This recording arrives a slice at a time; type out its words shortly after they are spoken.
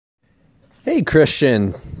Hey,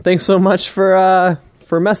 Christian. Thanks so much for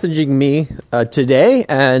messaging me today,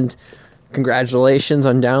 and congratulations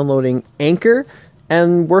on downloading Anchor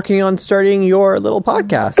and working on starting your little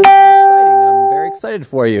podcast. Exciting. I'm very excited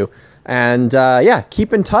for you. And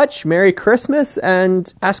keep in touch. Merry Christmas,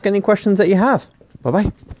 and ask any questions that you have.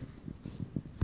 Bye-bye.